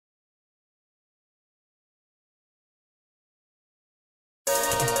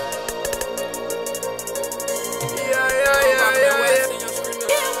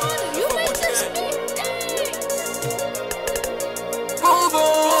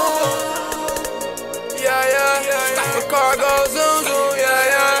car go zoom zoom,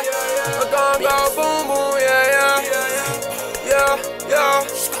 yeah, yeah. My gun go boom boom, yeah, yeah. Yeah, yeah.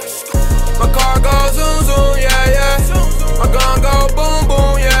 My car go zoom zoom, yeah, yeah. My gun go boom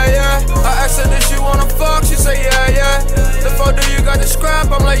boom, yeah, yeah. I asked her, did she wanna fuck? She said, yeah, yeah. The fuck do you got the scrap?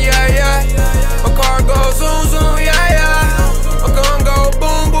 I'm like, yeah, yeah. My car go zoom zoom, yeah, yeah. My gun go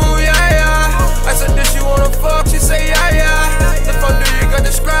boom boom, yeah, yeah. I said, did she wanna fuck? She said, yeah, yeah. The fuck do you got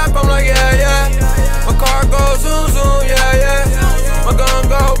the scrap? I'm like, yeah, yeah. My car go zoom zoom, yeah, yeah. My gun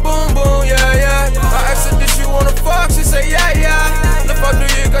go boom boom, yeah, yeah. I asked her, did she wanna fuck? She said, yeah, yeah. The fuck do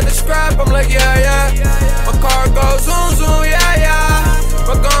you got the scrap? I'm like, yeah, yeah. My car go zoom zoom, yeah, yeah.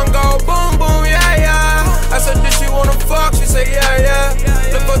 My gun go boom boom, yeah, yeah. I said, did she wanna fuck? She said, yeah, yeah.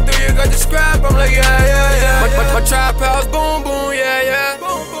 The fuck do you got the scrap? I'm like, yeah, yeah, yeah. My trap house boom boom, yeah, yeah.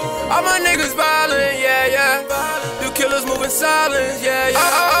 All my niggas violent, yeah, yeah. You killers moving silence, yeah, yeah.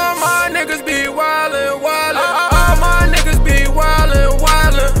 All my niggas be wildin', wildin'. All my niggas be wildin',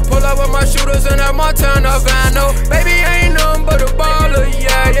 wildin'. Pull up with my shooters in that Montana van, no. Baby ain't nothing but a baller,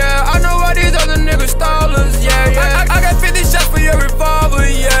 yeah, yeah. I know all these other niggas stallers, yeah, yeah. I got 50 shots for your revolver,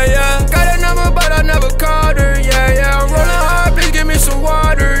 yeah, yeah. Got a number but I never called her, yeah, yeah. I'm rolling hard, please give me some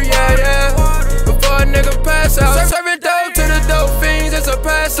water, yeah, yeah. Before a nigga pass out, serving dope to the dope fiends, it's a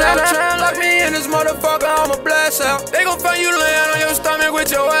pass out. Tryna lock me in this motherfucker, I'ma blast out. They gon' find you laying on your stomach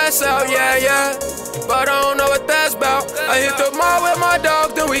with your ass out, yeah, yeah. But I don't know what that's about. I hit the mall with my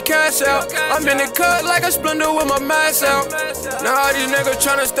dog, then we cash out. I'm in the cut like a Splendor with my mask out. Now all these niggas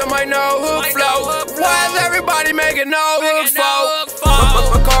tryna steal my no hook flow. Why is everybody making no hook flow?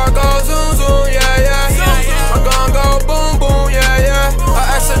 My car go zoom zoom, yeah, yeah. My gun go boom boom, yeah, yeah.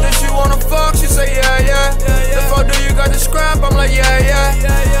 I asked her, did she wanna fuck? She said, yeah, yeah. The fuck do you got the scrap? I'm like, yeah,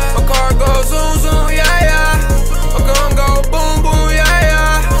 yeah. My car go zoom zoom, yeah, yeah. My gun go boom boom, yeah,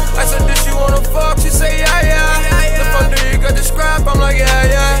 yeah. I said, did she wanna fuck? She said, yeah, yeah. The fuck do you got the scrap? I'm like, yeah,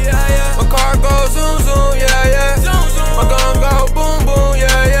 yeah. My car go zoom zoom, yeah, yeah. My gun go boom boom,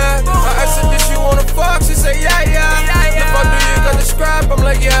 yeah, yeah. I asked her, did she wanna fuck? She said, yeah, yeah. The fuck do you got the scrap? I'm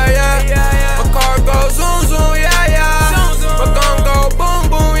like, yeah, yeah. My car go zoom zoom, yeah, yeah. My gun go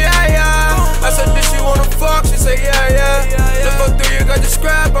boom boom, yeah, yeah. I said, did she wanna fuck? She said, yeah, yeah. The fuck do you got the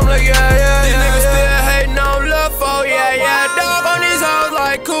scrap? I'm like, yeah, yeah. These niggas still hating on Lud Foe, yeah, yeah. Dog on these hoes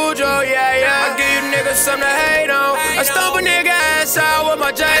like Cujo, yeah, yeah. I give you niggas something to hate on. I stomp a nigga ass out with my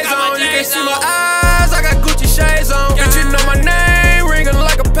J's on. You can see my eyes, I got Gucci shades on. Bitch, you know my name, ringing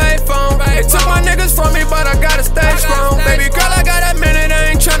like a payphone. They took my niggas from me, but I gotta stay strong. Baby girl, I got that minute, I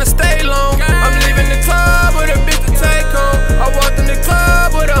ain't tryna stay long. I'm leaving the club with a bitch to take home. I walked in the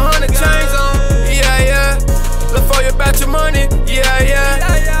club with 100 chains on. Yeah, yeah. Look for you about your money, yeah,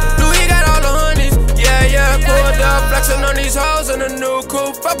 yeah. Louis got all the honeys, yeah, yeah. Pulled up, flexing on these hoes in a new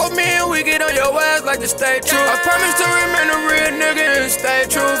coupe. Fuck with me and we get on your ass like the stay true. I promise to remain a real nigga and stay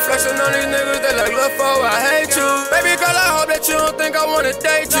true. Flexing on these niggas, they like Lud Foe, I hate you. Baby girl, I hope that you don't think I wanna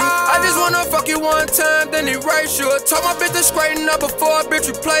date you. I just wanna fuck you one time, then erase you. I told my bitch to straighten up before a bitch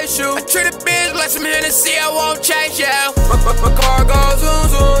replace you. I treat a bitch like some Hennessy, I won't change, yeah. My car go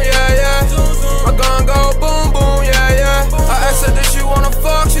zoom zoom, yeah, yeah. My gun go boom boom, yeah, yeah. I asked her, did she wanna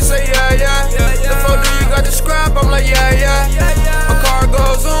fuck? She said, yeah, yeah. The fuck do you got the scrap? I'm like, yeah, yeah. My car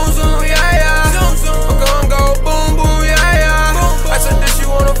goes